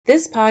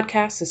This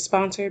podcast is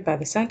sponsored by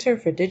the Center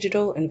for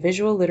Digital and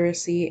Visual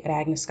Literacy at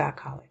Agnes Scott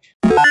College.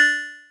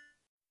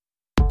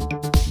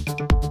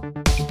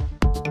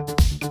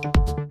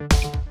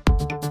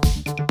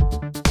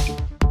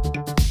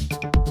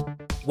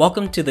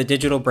 Welcome to the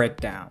Digital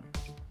Breakdown.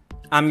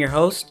 I'm your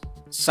host,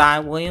 Cy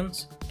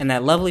Williams, and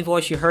that lovely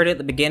voice you heard at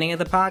the beginning of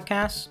the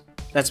podcast,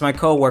 that's my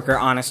co-worker,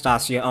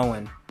 Anastasia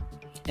Owen.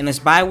 In this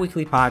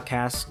bi-weekly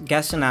podcast,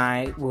 guests and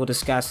I will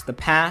discuss the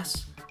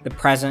past, the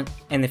present,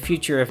 and the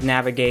future of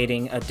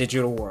navigating a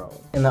digital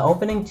world. In the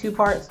opening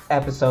two-part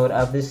episode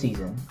of this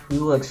season, we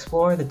will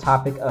explore the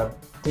topic of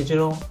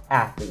digital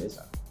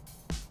activism.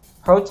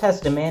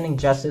 Protests demanding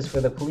justice for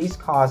the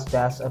police-caused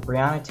deaths of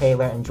Breonna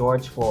Taylor and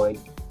George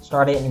Floyd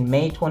started in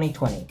May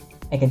 2020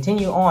 and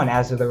continue on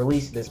as of the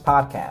release of this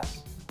podcast.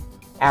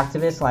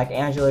 Activists like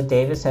Angela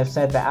Davis have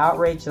said the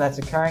outrage that's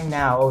occurring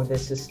now over the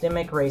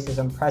systemic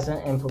racism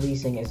present in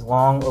policing is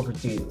long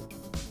overdue.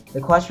 The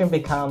question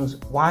becomes,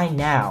 why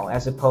now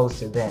as opposed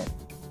to then?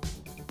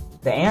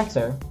 The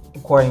answer,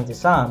 according to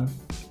some,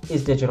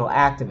 is digital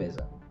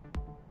activism.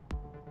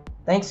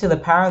 Thanks to the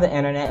power of the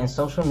internet and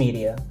social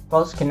media,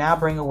 folks can now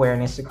bring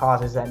awareness to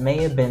causes that may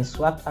have been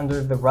swept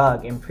under the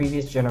rug in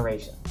previous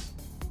generations.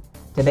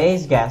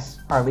 Today's guests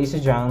are Lisa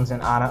Jones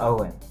and Anna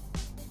Owen.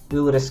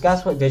 We will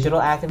discuss what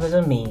digital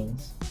activism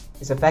means,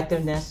 its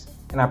effectiveness,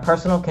 and our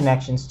personal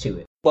connections to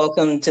it.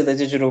 Welcome to the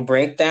Digital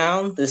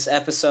Breakdown. This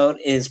episode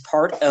is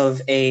part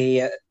of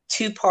a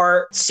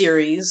two-part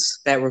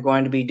series that we're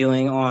going to be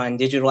doing on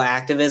digital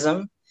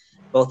activism.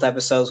 Both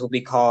episodes will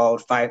be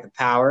called Fight the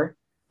Power.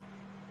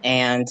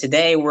 And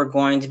today we're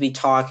going to be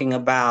talking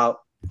about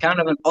kind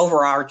of an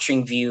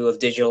overarching view of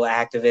digital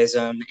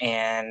activism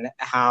and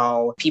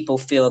how people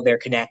feel they're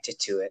connected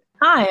to it.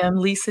 Hi, I'm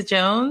Lisa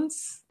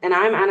Jones. And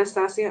I'm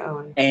Anastasia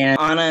Owen. And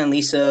Anna and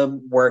Lisa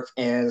work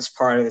as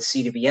part of the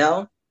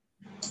CWL.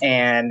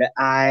 And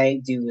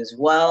I do as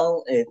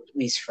well, at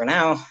least for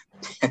now.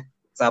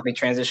 So I'll be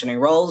transitioning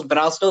roles, but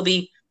I'll still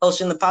be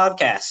hosting the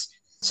podcast.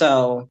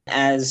 So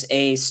as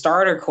a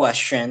starter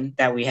question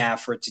that we have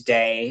for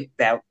today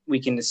that we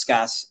can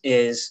discuss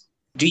is,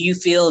 do you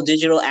feel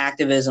digital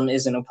activism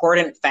is an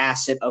important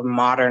facet of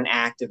modern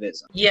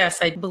activism? Yes,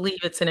 I believe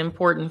it's an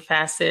important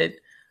facet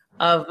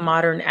of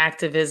modern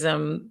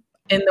activism.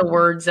 In the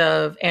words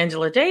of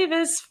Angela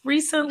Davis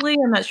recently,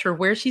 I'm not sure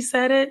where she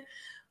said it,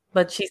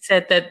 but she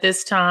said that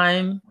this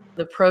time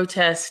the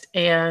protest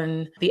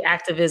and the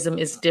activism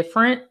is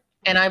different.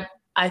 And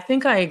I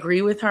think I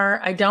agree with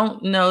her. I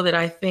don't know that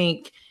I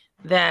think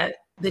that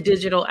the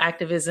digital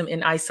activism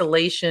in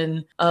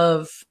isolation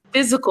of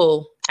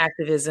physical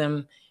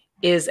activism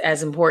is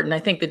as important. I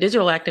think the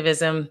digital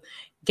activism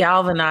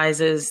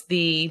galvanizes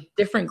the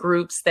different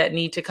groups that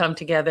need to come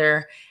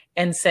together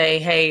and say,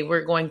 hey,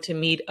 we're going to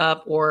meet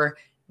up or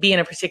be in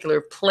a particular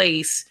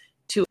place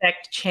to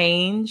affect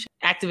change.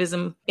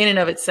 Activism in and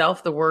of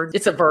itself, the word,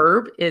 it's a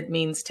verb. It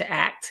means to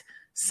act.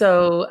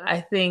 So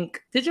I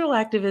think digital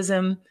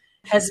activism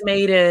has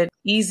made it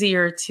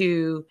easier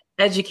to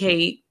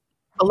educate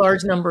a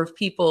large number of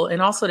people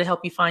and also to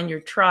help you find your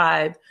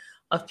tribe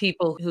of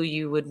people who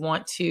you would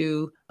want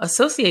to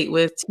associate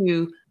with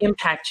to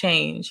impact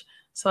change.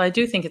 So I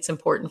do think it's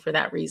important for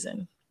that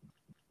reason.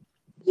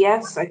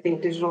 Yes, I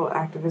think digital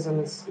activism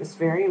is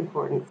very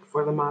important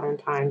for the modern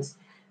times.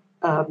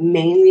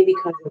 Mainly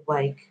because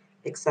of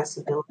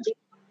accessibility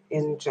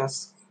and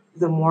just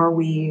the more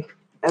we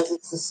as a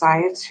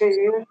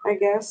society, I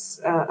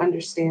guess,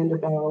 understand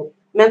about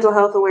mental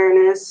health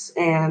awareness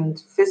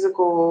and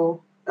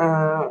physical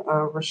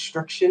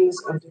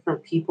restrictions of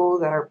different people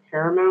that are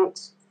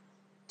paramount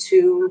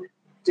to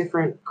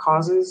different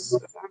causes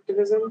of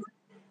activism.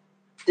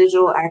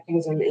 Digital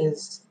activism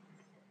is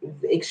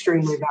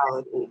extremely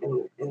valid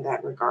in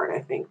that regard, I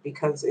think,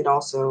 because it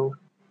also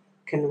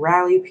can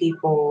rally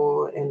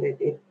people, and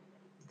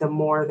the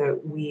more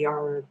that we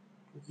are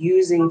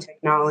using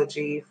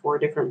technology for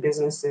different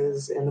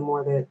businesses and the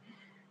more that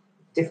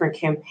different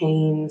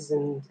campaigns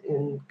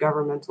and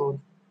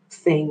governmental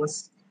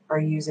things are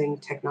using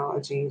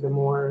technology, the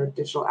more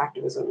digital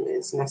activism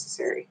is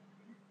necessary.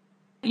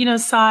 You know,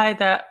 Sai,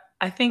 that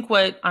I think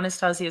what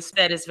Anastasia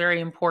said is very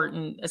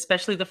important,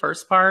 especially the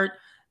first part,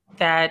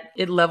 that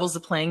it levels the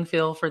playing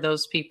field for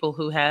those people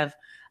who have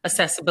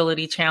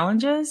accessibility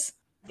challenges.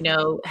 You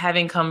know,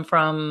 having come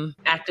from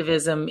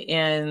activism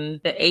in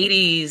the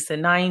 80s, the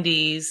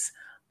 90s,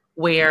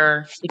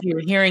 where if you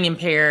were hearing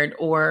impaired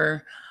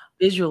or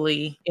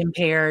visually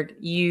impaired,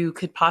 you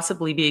could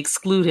possibly be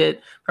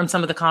excluded from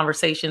some of the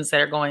conversations that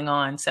are going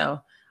on.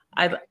 So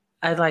I'd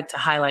like to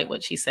highlight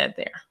what she said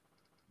there.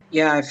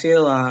 Yeah, I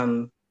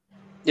feel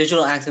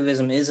digital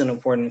activism is an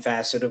important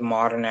facet of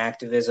modern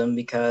activism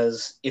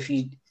because if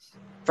you,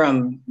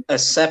 from a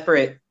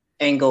separate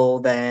angle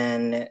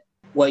than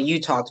what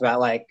you talked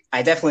about,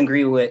 I definitely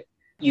agree with what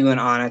you and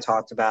Anna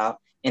talked about.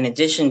 In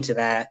addition to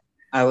that,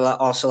 I would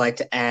also like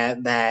to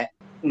add that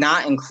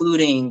not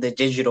including the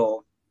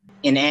digital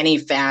in any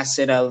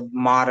facet of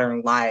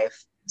modern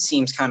life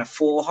seems kind of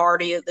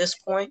foolhardy at this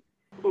point.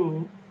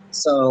 Mm.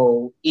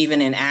 So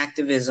even in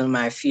activism,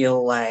 I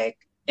feel like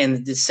and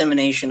the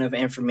dissemination of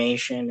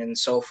information and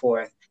so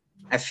forth,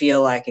 I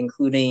feel like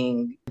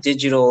including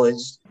digital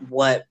is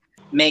what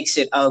makes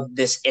it of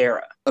this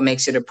era, what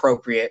makes it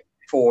appropriate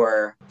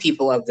for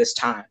people of this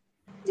time.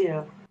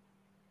 Yeah.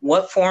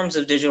 What forms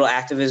of digital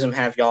activism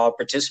have y'all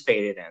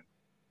participated in?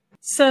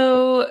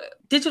 So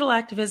digital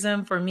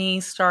activism for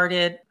me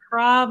started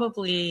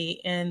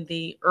probably in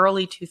the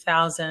early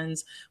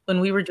 2000s when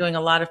we were doing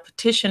a lot of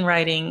petition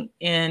writing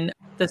in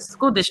the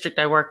school district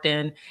I worked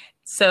in.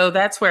 So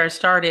that's where I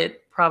started,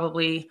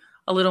 probably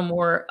a little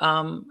more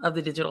of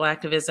the digital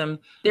activism.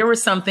 There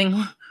was something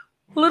a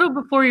little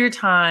before your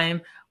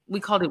time. We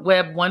called it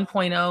Web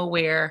 1.0,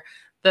 where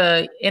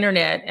the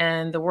internet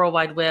and the World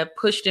Wide Web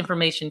pushed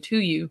information to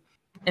you.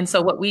 And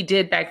so what we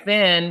did back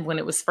then when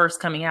it was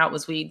first coming out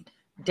was we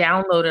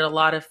downloaded a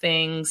lot of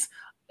things.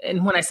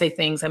 And when I say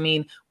things, I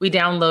mean, we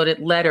downloaded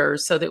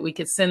letters so that we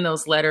could send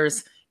those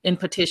letters in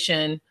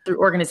petition through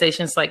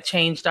organizations like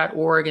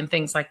change.org and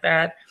things like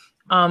that.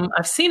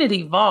 I've seen it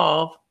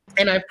evolve,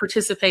 and I've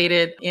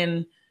participated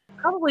in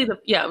probably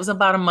it was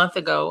about a month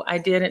ago. I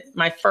did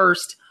my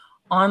first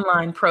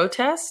online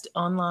protest,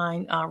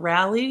 online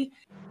rally.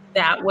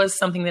 That was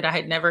something that I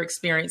had never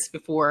experienced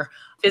before,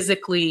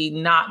 physically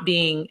not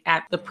being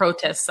at the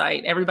protest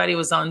site. Everybody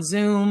was on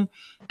Zoom,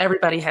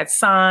 everybody had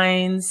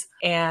signs,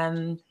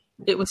 and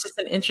it was just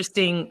an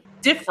interesting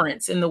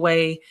difference in the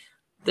way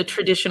the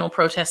traditional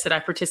protests that I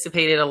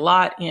participated a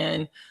lot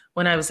in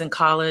when I was in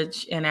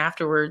college and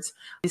afterwards.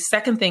 The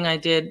second thing I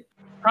did,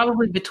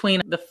 probably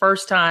between the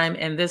first time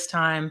and this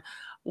time,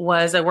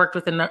 was I worked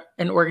with an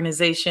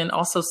organization,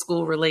 also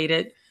school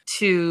related,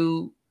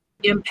 to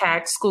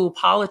impact school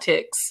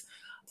politics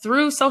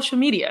through social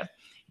media.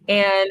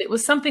 And it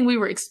was something we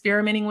were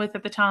experimenting with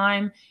at the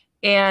time.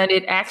 And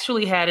it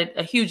actually had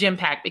a huge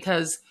impact,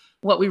 because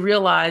what we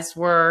realized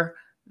were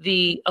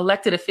the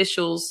elected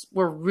officials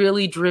were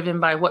really driven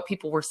by what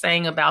people were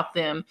saying about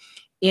them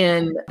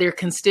in their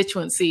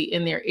constituency,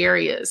 in their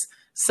areas.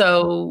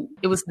 So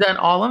it was done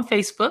all on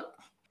Facebook.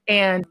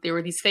 And there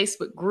were these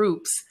Facebook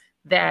groups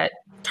that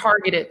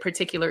targeted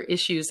particular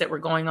issues that were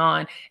going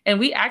on. And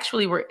we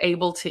actually were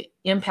able to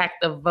impact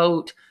the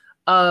vote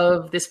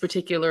of this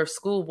particular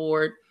school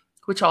board,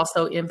 which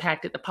also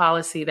impacted the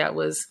policy it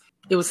was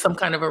some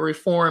kind of a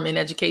reform in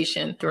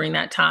education during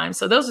that time.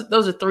 So those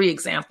are three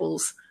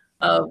examples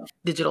of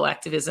digital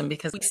activism,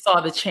 because we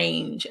saw the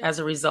change as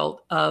a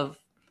result of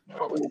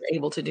what we were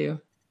able to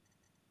do.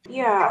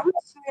 Yeah, I would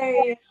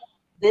say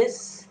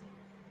this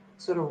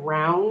sort of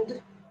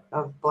round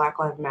of Black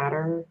Lives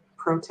Matter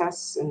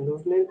protests and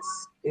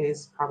movements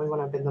is probably when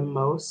I've been the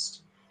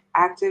most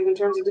active in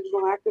terms of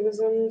digital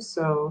activism.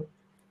 So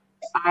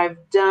I've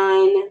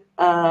done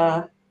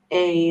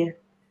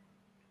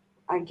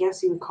I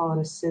guess you would call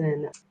it a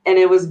sit-in. And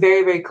it was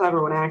very, very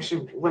clever when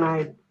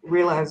I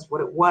realized what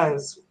it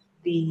was.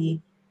 The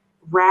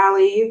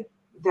rally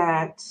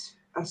that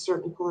a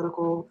certain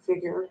political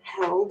figure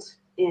held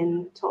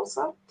in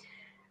Tulsa,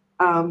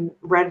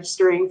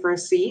 registering for a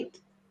seat,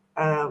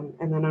 and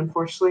then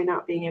unfortunately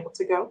not being able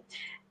to go,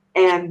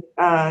 and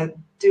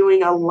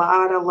doing a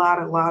lot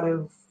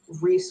of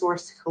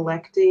resource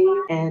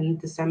collecting and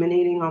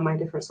disseminating on my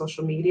different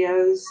social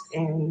medias,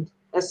 and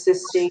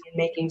assisting in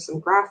making some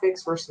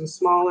graphics for some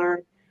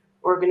smaller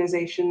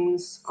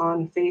organizations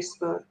on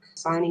Facebook,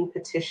 signing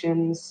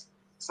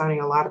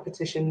a lot of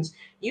petitions,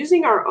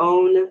 using our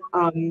own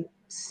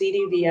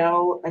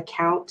CDVL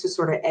account to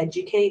sort of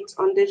educate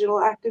on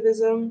digital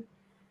activism,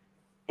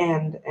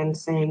 and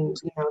saying,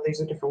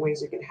 these are different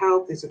ways you can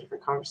help, these are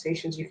different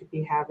conversations you could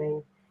be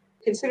having.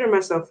 Consider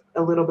myself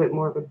a little bit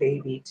more of a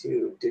baby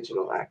to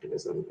digital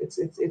activism.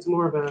 It's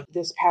more of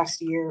this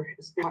past year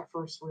is my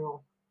first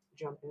real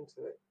jump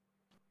into it.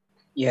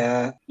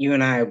 Yeah, you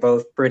and I are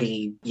both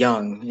pretty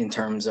young in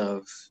terms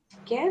of...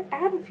 Get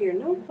out of here,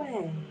 no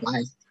way.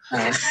 Life.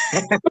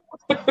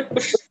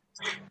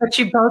 But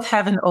you both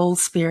have an old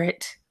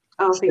spirit.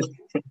 Oh, thank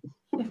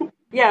you.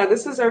 Yeah,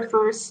 this is our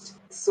first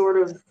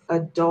sort of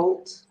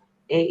adult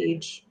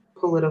age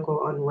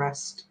political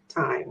unrest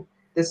time.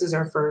 This is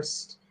our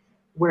first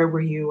where were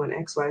you when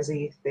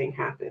XYZ thing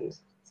happened.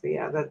 So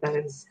yeah, that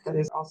is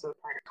also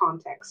part of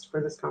context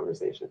for this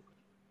conversation.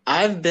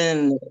 I've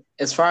been,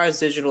 as far as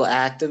digital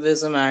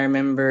activism, I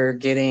remember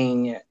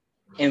getting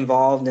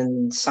involved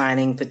in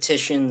signing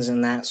petitions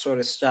and that sort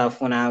of stuff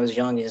when I was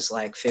young as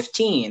like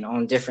 15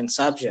 on different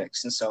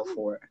subjects and so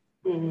forth.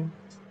 Mm-hmm.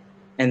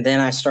 And then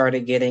I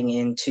started getting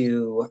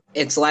into,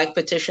 it's like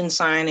petition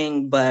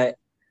signing, but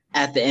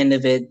at the end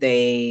of it,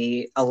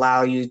 they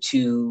allow you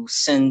to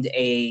send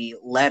a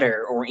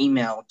letter or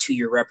email to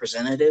your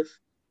representative.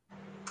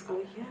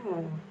 Oh,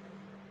 yeah.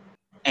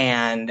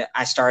 And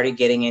I started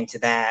getting into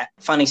that.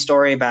 Funny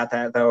story about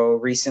that, though.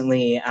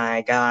 Recently,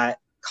 I got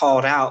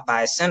called out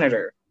by a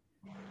senator.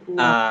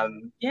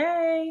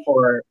 Yay!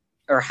 Or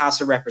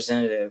House of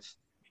Representative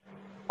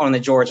on the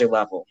Georgia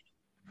level.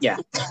 Yeah.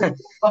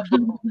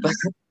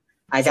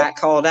 I got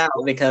called out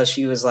because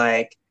she was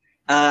like,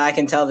 I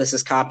can tell this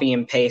is copy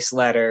and paste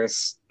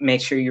letters. Make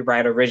sure you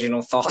write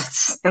original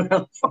thoughts.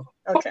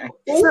 Okay.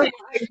 Oh my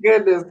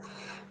goodness.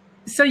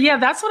 So yeah,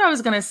 that's what I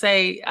was going to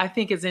say. I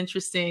think is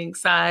interesting,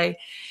 Sai,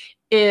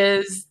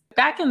 is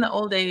back in the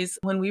old days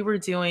when we were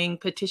doing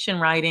petition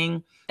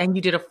writing and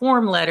you did a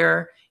form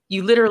letter,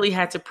 you literally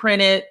had to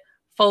print it,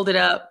 fold it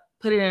up,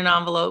 put it in an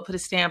envelope, put a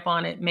stamp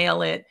on it,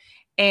 mail it.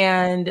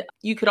 And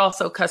you could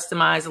also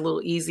customize a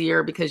little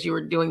easier because you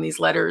were doing these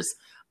letters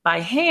by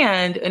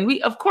hand. And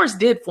we, of course,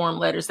 did form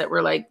letters that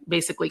were like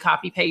basically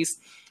copy paste.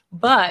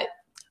 But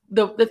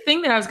the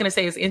thing that I was going to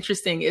say is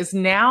interesting is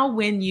now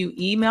when you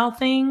email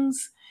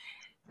things,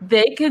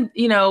 they could,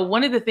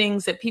 one of the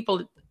things that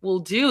people will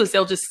do is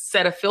they'll just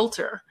set a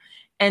filter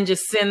and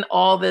just send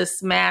all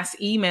this mass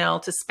email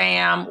to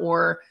spam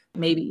or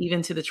maybe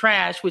even to the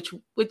trash, which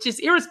is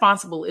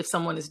irresponsible if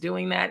someone is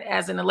doing that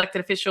as an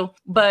elected official.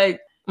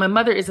 But my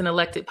mother is an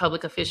elected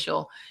public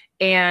official,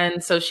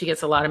 and so she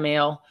gets a lot of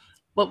mail.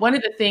 But one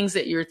of the things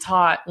that you're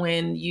taught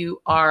when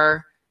you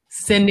are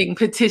sending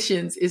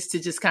petitions is to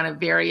just kind of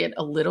vary it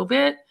a little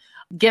bit,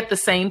 get the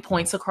same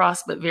points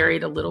across, but vary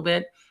it a little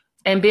bit.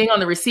 And being on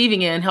the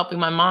receiving end, helping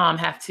my mom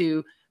have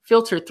to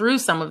filter through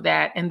some of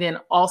that. And then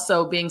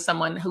also being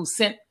someone who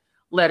sent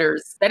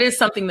letters, that is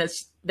something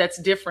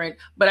that's different.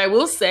 But I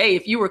will say,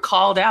 if you were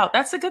called out,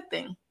 that's a good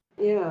thing.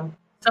 Yeah.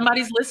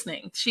 Somebody's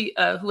listening. She,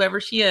 whoever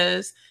she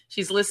is,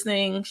 she's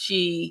listening.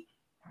 She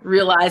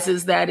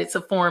realizes that it's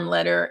a form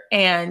letter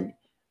and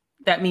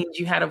that means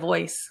you had a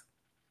voice.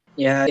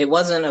 Yeah, it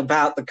wasn't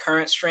about the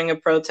current string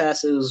of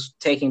protests. It was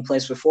taking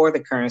place before the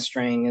current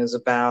string. It was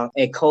about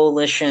a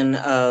coalition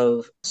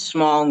of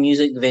small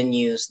music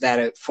venues that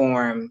had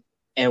formed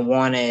and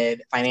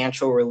wanted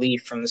financial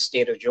relief from the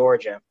state of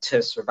Georgia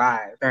to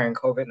survive during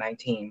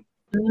COVID-19.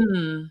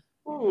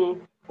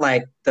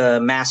 Like the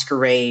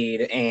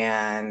Masquerade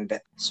and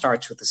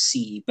starts with a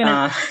C.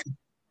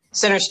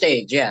 Center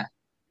Stage, yeah.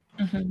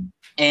 Mm-hmm.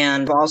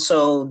 And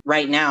also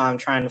right now I'm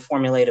trying to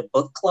formulate a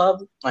book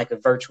club, like a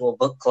virtual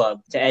book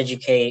club, to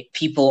educate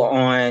people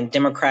on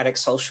democratic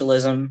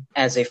socialism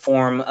as a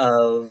form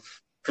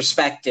of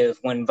perspective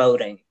when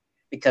voting,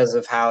 because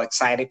of how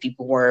excited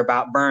people were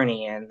about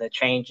Bernie and the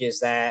changes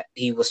that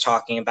he was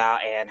talking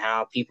about and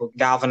how people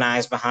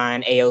galvanized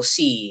behind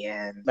AOC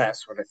and that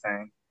sort of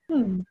thing.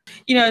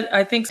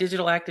 I think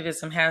digital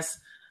activism has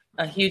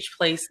a huge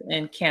place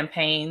in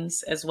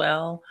campaigns as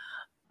well.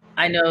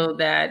 I know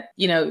that,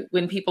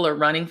 when people are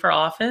running for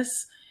office,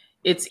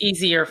 it's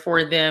easier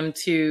for them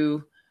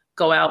to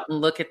go out and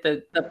look at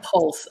the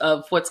pulse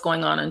of what's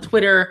going on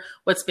Twitter,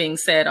 what's being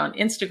said on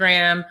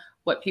Instagram,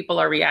 what people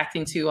are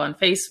reacting to on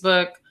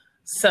Facebook.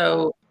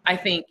 So I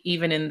think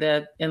even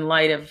in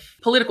light of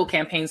political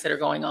campaigns that are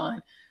going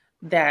on,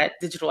 that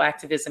digital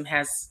activism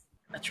has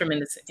a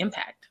tremendous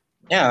impact.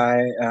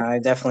 Yeah, I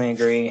definitely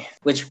agree,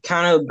 which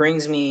kind of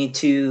brings me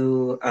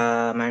to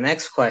my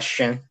next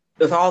question.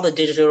 With all the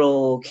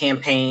digital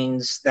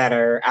campaigns that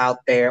are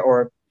out there,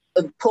 or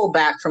pull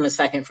back from a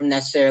second from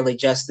necessarily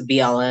just the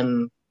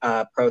BLM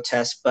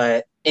protests,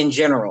 but in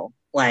general,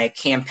 like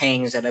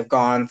campaigns that have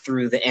gone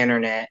through the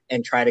internet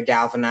and try to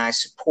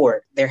galvanize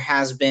support, there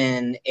has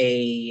been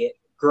a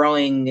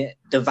growing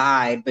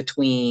divide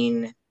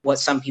between what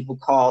some people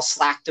call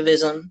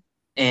slacktivism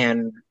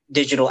and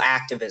digital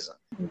activism.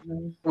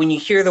 Mm-hmm. When you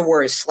hear the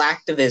word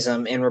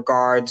slacktivism in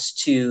regards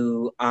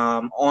to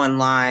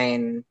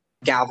online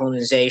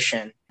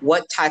galvanization,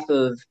 what type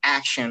of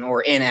action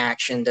or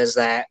inaction does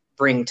that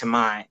bring to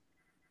mind?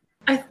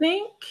 I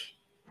think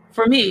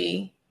for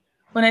me,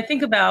 when I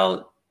think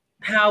about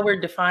how we're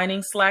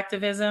defining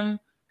slacktivism,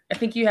 I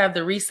think you have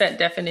the reset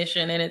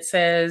definition and it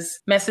says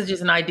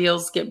messages and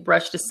ideals get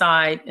brushed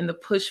aside in the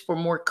push for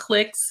more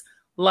clicks,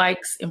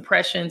 likes,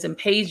 impressions, and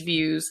page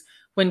views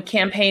when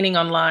campaigning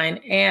online.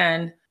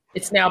 And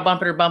it's now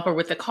bumper to bumper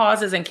with the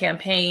causes and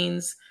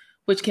campaigns,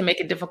 which can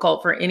make it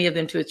difficult for any of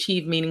them to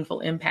achieve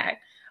meaningful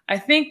impact. I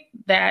think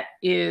that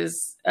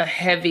is a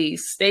heavy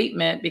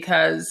statement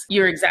because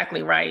you're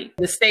exactly right.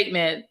 The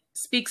statement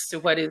speaks to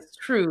what is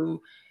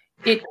true.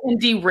 It can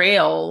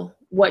derail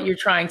what you're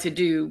trying to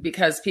do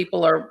because they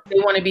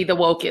want to be the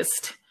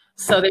wokest.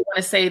 So they want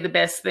to say the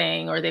best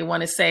thing, or they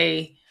want to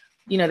say,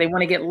 they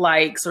want to get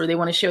likes, or they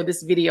want to show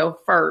this video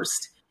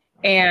first.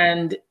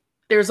 And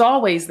there's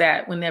always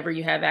that whenever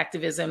you have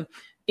activism.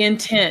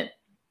 Intent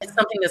is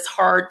something that's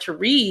harder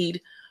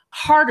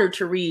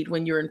to read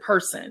when you're in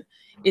person.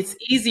 It's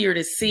easier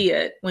to see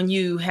it when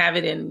you have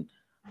it in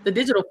the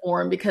digital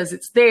form because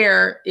it's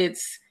there.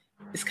 It's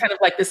kind of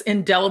like this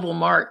indelible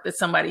mark that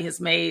somebody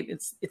has made.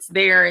 It's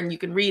there and you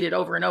can read it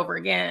over and over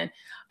again.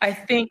 I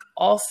think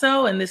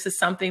also, and this is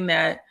something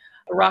that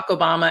Barack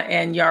Obama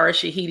and Yara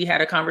Shahidi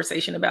had a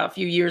conversation about a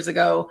few years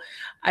ago.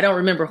 I don't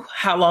remember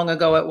how long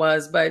ago it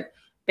was, but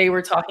they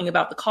were talking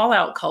about the call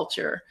out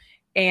culture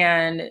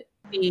and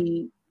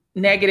the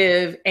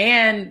negative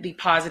and the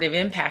positive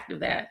impact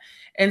of that.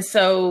 And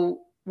so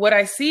what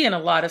I see in a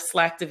lot of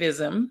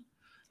slacktivism,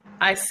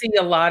 I see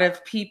a lot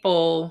of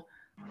people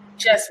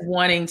just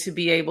wanting to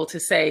be able to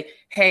say,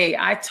 hey,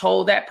 I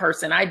told that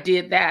person I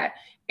did that.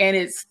 And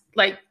it's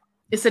like,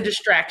 it's a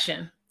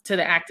distraction to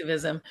the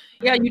activism.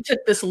 Yeah, you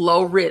took this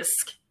low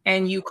risk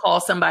and you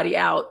call somebody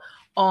out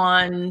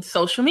on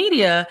social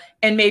media,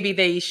 and maybe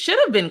they should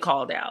have been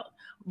called out,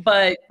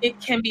 but it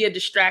can be a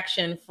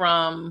distraction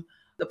from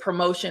the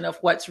promotion of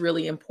what's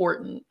really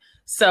important.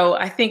 So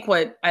I think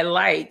what I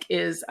like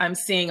is I'm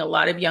seeing a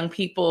lot of young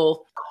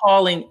people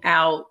calling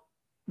out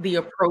the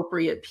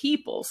appropriate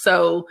people.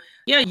 So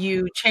yeah,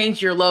 you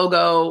change your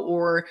logo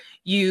or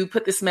you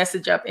put this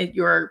message up at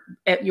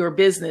your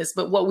business,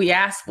 but what we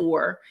ask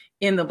for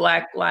in the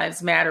Black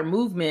Lives Matter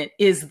movement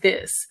is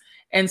this.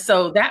 And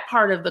so that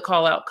part of the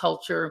call out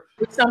culture,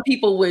 which some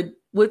people would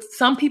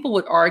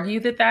argue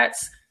that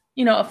that's,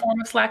 a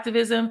form of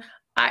slacktivism.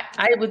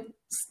 I would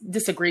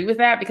disagree with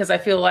that, because I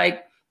feel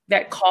like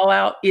that call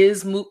out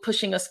is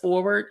pushing us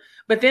forward.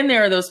 But then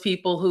there are those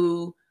people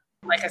who,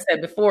 like I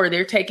said before,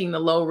 they're taking the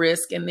low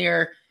risk and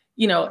they're,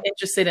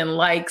 interested in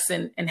likes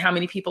and how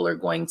many people are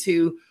going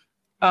to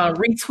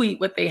retweet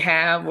what they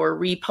have or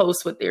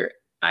repost what their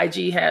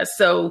IG has.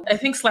 So I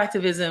think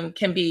slacktivism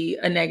can be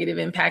a negative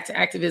impact to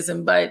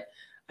activism, but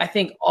I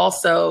think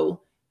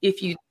also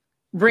if you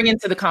bring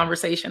into the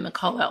conversation the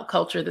call out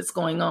culture that's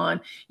going on,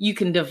 you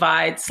can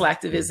divide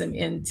slacktivism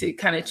into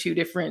kind of two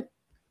different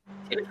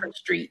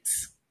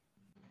streets.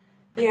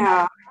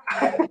 Yeah.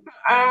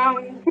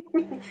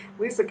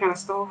 Lisa kind of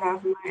stole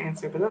half of my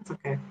answer, but that's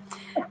okay.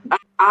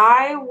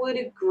 I would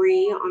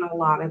agree on a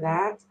lot of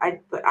that.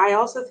 But I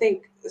also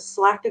think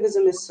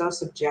slacktivism is so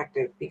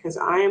subjective, because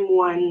I am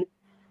one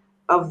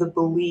of the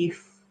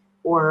belief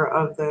or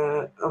of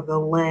the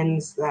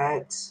lens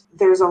that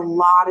there's a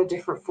lot of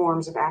different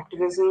forms of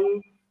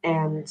activism,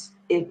 and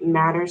it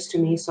matters to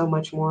me so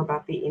much more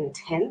about the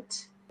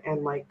intent.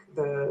 And like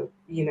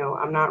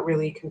I'm not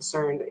really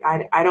concerned.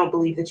 I don't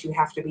believe that you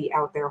have to be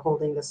out there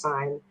holding the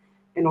sign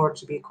in order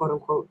to be a quote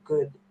unquote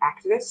good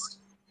activist.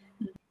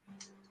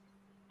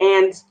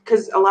 And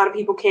because a lot of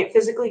people can't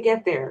physically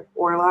get there,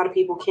 or a lot of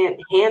people can't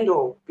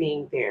handle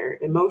being there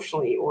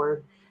emotionally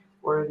or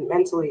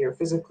mentally or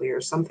physically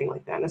or something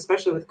like that. And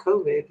especially with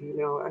COVID,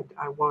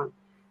 I want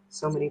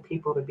so many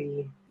people to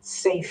be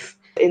safe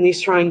in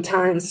these trying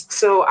times.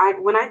 So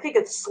when I think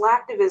of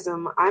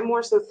slacktivism, I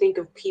more so think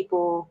of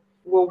people.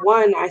 Well,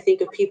 one, I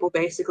think of people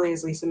basically,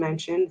 as Lisa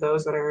mentioned,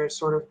 those that are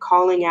sort of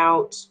calling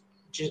out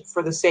just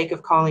for the sake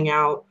of calling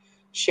out,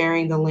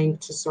 sharing the link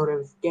to sort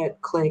of get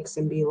clicks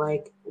and be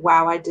like,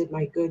 wow, I did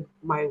my good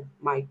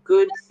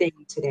thing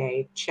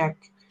today.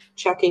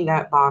 Checking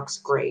that box.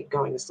 Great.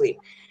 Going to sleep.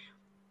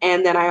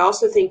 And then I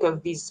also think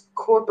of these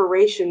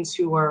corporations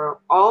who are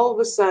all of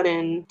a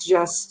sudden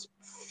just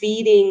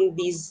feeding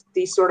these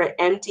sort of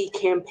empty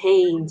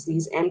campaigns,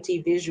 these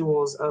empty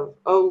visuals of,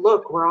 oh,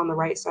 look, we're on the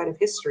right side of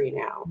history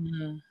now,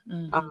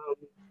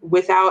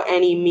 without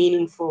any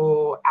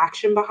meaningful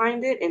action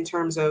behind it in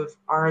terms of,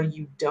 are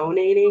you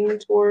donating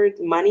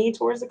money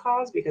towards the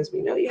cause? Because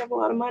we know you have a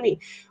lot of money.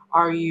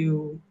 Are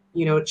you,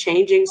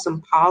 changing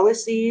some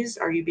policies?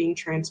 Are you being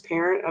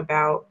transparent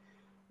about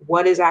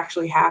what is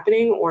actually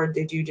happening? Or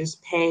did you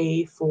just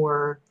pay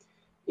for,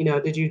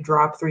 did you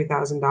drop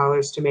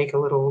 $3,000 to make a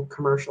little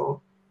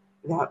commercial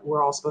that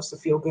we're all supposed to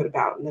feel good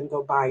about and then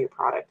go buy your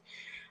product?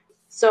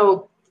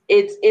 So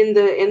it's in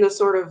the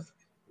sort of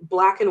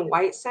black and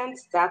white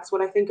sense. That's what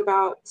I think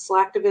about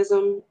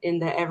slacktivism. In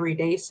the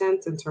everyday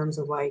sense, in terms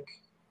of like,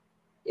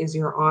 is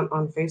your aunt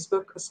on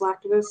Facebook a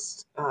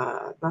slacktivist?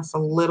 That's a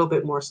little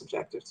bit more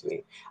subjective to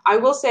me. I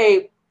will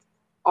say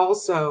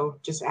also,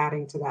 just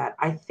adding to that,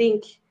 I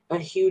think a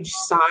huge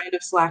sign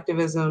of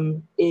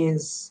slacktivism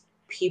is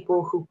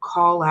people who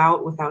call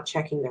out without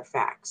checking their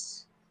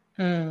facts.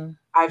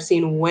 I've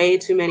seen way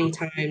too many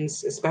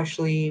times,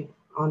 especially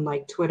on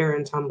like Twitter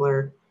and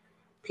Tumblr,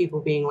 people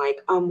being like,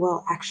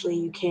 well, actually,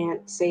 you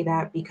can't say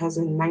that because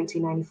in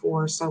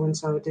 1994,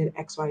 so-and-so did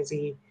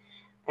XYZ.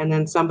 And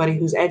then somebody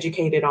who's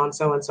educated on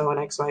so-and-so and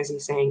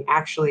XYZ saying,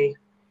 actually,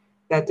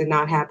 that did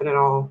not happen at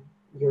all.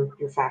 Your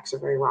facts are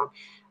very wrong.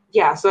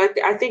 Yeah, so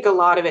I think a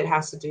lot of it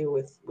has to do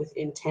with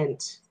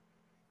intent.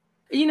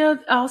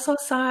 Also,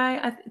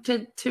 Sai,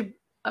 to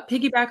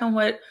piggyback on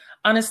what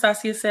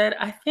Anastasia said,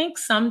 I think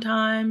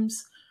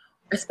sometimes,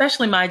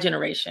 especially my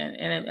generation,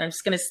 and I'm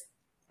just going to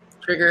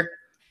trigger,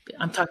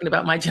 I'm talking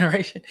about my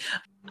generation.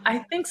 I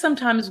think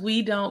sometimes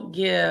we don't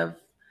give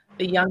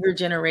the younger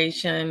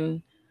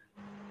generation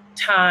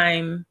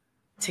time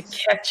to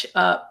catch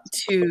up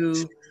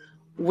to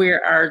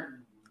where our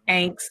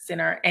angst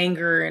and our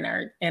anger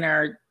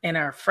and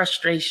our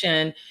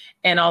frustration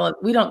and all of,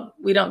 we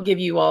don't give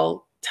you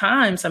all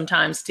time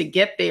sometimes to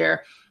get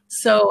there.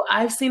 So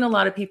I've seen a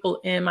lot of people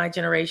in my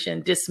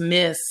generation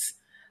dismiss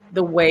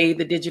the way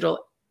the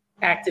digital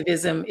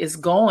activism is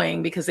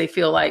going, because they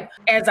feel like,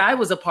 as I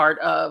was a part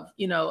of,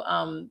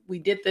 we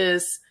did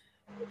this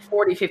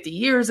 40, 50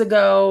 years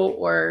ago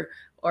or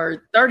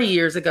 30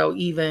 years ago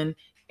even,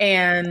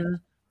 and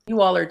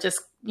you all are just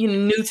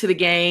new to the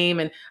game.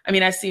 And I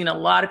mean, I've seen a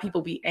lot of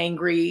people be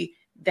angry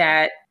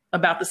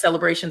about the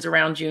celebrations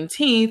around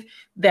Juneteenth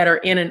that are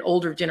in an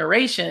older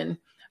generation,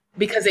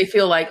 because they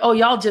feel like, oh,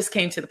 y'all just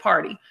came to the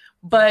party.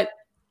 But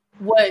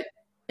what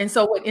ends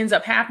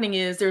up happening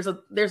is there's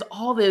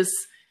all this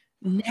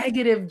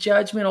negative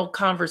judgmental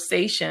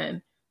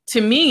conversation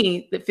to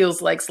me, it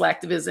feels like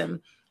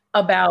slacktivism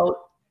about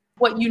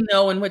what you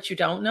know and what you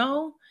don't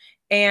know.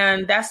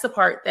 And that's the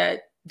part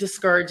that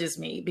discourages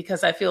me,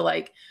 because I feel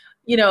like,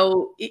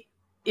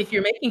 if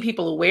you're making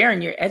people aware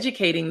and you're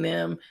educating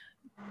them,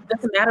 it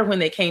doesn't matter when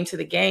they came to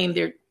the game,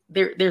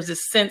 there's a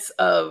sense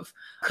of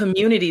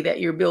community that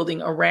you're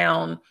building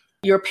around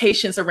your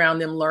patience around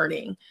them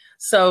learning.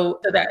 So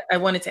that I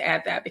wanted to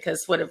add that,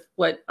 because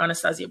what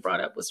Anastasia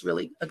brought up was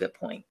really a good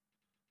point.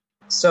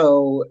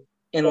 So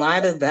in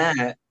light of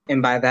that,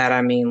 and by that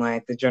I mean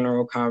like the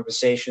general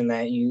conversation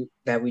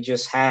that we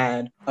just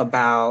had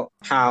about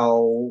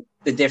how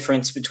the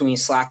difference between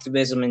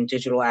slacktivism and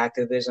digital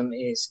activism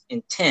is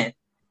intent,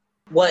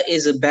 what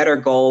is a better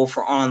goal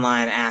for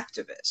online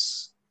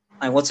activists?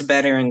 Like, what's a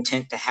better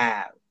intent to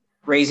have?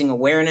 Raising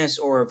awareness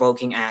or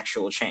evoking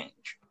actual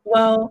change?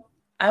 Well,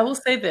 I will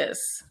say this.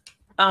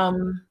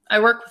 I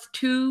work with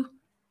 2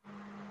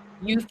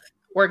 youth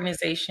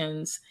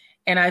organizations,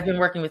 and I've been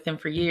working with them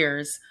for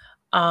years.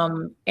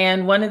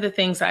 And one of the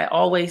things I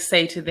always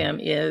say to them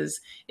is,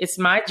 it's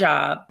my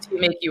job to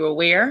make you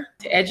aware,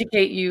 to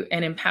educate you,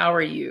 and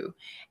empower you.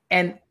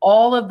 And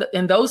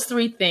and those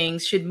 3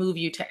 things should move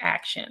you to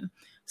action.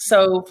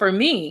 So for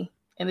me,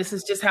 and this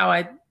is just how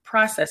I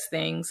process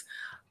things,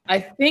 I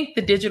think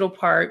the digital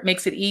part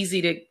makes it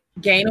easy to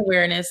gain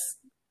awareness,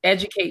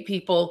 educate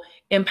people,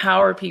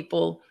 empower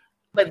people,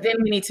 but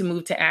then we need to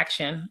move to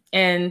action.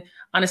 And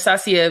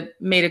Anastasia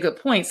made a good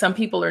point. Some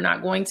people are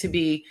not going to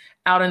be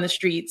out in the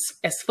streets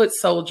as foot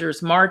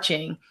soldiers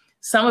marching.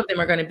 Some of them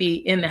are going to be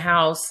in the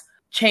house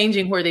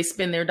changing where they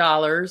spend their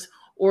dollars,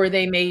 or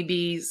they may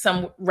be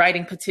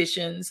writing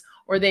petitions,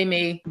 or they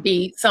may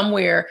be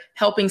somewhere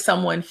helping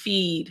someone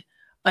feed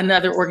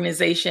another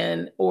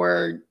organization,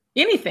 or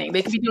anything.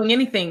 They could be doing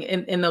anything,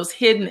 and those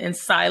hidden and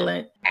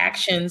silent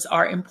actions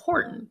are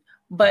important.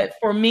 But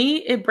for me,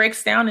 it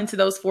breaks down into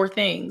those 4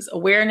 things: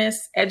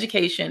 awareness,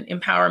 education,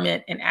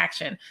 empowerment, and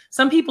action.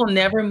 Some people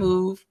never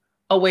move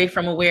away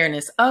from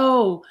awareness.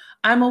 Oh,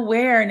 I'm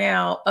aware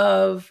now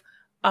of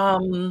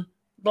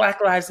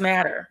Black Lives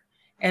Matter.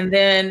 And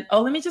then,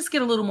 let me just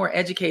get a little more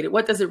educated.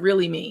 What does it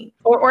really mean?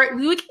 Or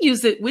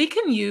we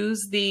can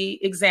use the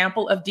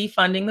example of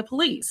defunding the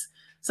police.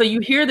 So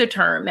you hear the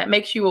term, that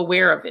makes you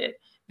aware of it.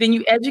 Then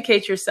you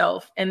educate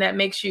yourself, and that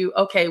makes you,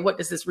 okay, what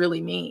does this really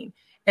mean?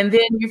 And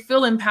then you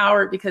feel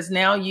empowered because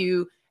now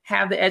you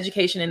have the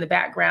education in the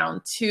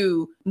background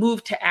to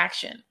move to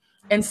action.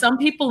 And some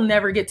people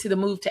never get to the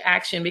move to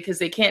action because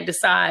they can't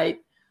decide,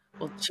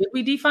 well, should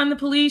we defund the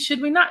police?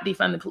 Should we not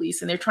defund the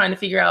police? And they're trying to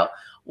figure out,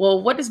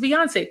 well, what does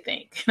Beyonce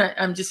think?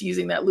 I'm just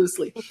using that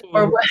loosely. Mm-hmm.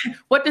 Or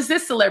what does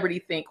this celebrity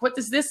think? What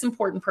does this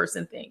important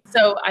person think?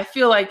 So I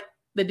feel like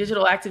the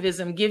digital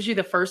activism gives you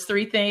the first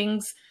 3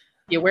 things: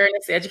 the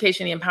awareness, the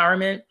education, the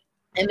empowerment.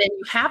 And then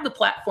you have the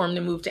platform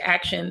to move to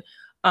action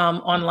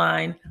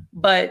online.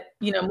 But,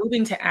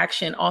 moving to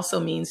action also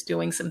means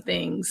doing some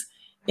things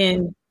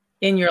in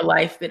your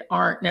life that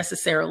aren't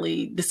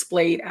necessarily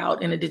displayed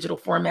out in a digital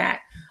format.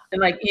 And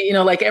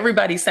like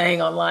everybody's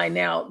saying online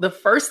now, the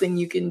first thing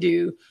you can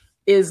do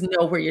is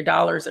know where your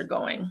dollars are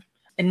going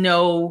and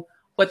know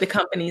what the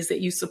companies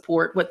that you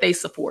support, what they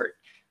support.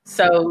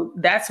 So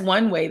that's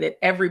one way that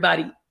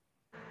everybody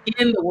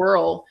in the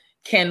world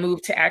can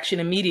move to action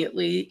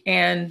immediately.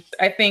 And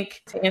I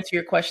think, to answer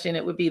your question,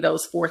 it would be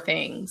those 4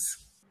 things.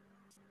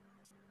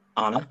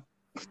 Anna?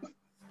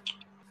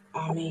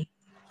 I mean,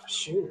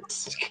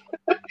 shoot.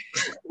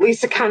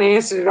 Lisa kind of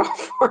answered it all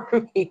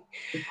for me.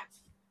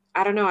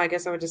 I don't know. I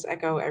guess I would just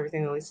echo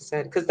everything that Lisa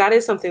said, because that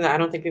is something that I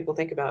don't think people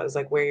think about, is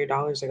like where your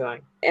dollars are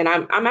going. And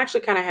I'm actually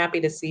kind of happy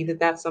to see that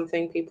that's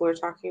something people are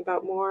talking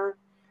about more,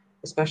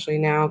 especially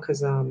now,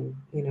 because,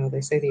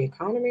 they say the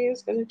economy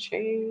is going to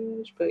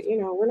change, but,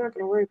 we're not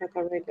going to worry about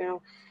that right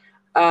now.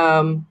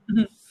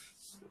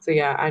 So,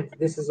 yeah,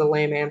 this is a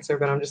lame answer,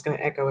 but I'm just going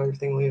to echo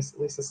everything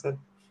Lisa said.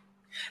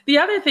 The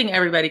other thing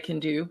everybody can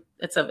do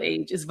that's of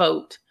age is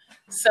vote.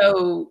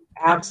 So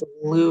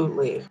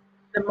absolutely.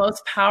 The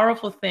most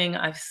powerful thing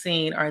I've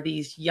seen are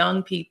these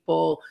young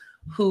people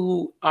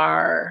who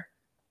are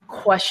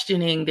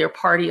questioning their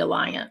party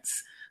alliance.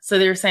 So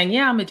they're saying,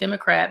 yeah, I'm a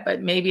Democrat,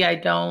 but maybe I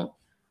don't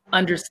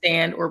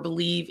understand or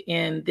believe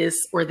in this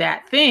or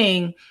that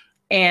thing.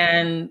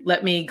 And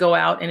let me go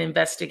out and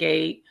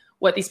investigate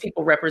what these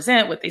people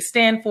represent, what they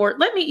stand for.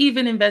 Let me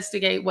even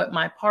investigate what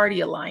my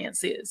party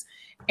alliance is.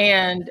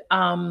 And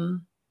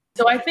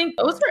so I think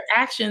those are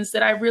actions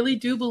that I really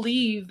do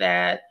believe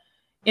that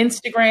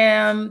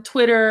Instagram,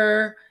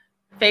 Twitter,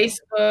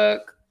 Facebook,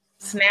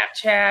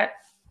 Snapchat,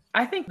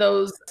 I think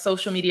those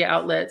social media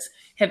outlets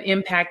have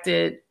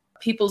impacted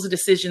people's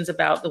decisions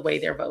about the way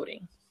they're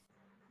voting.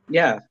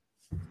 Yeah.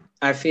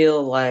 I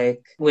feel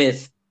like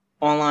with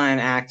online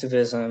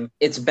activism,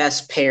 it's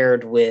best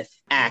paired with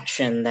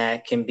action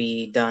that can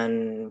be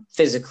done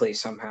physically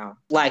somehow,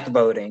 like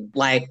voting,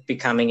 like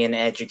becoming an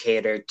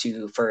educator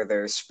to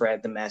further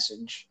spread the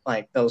message,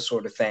 like those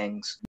sort of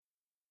things.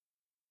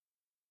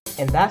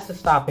 And that's the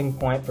stopping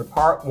point for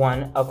part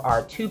 1 of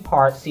our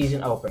 2-part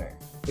season opener.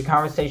 The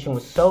conversation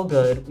was so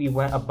good, we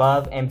went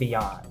above and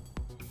beyond.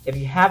 If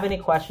you have any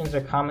questions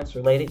or comments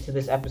related to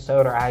this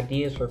episode or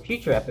ideas for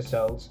future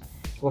episodes,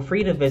 feel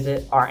free to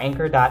visit our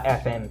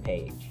Anchor.fm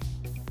page.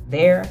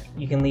 There,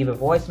 you can leave a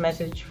voice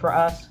message for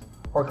us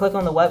or click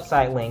on the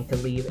website link to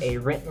leave a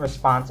written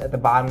response at the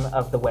bottom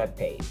of the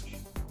webpage.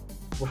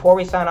 Before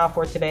we sign off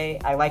for today,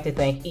 I'd like to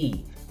thank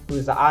Eve, who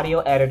is the audio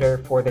editor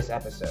for this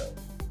episode.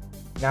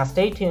 Now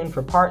stay tuned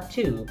for part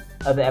 2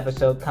 of the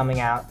episode coming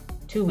out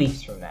 2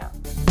 weeks from now.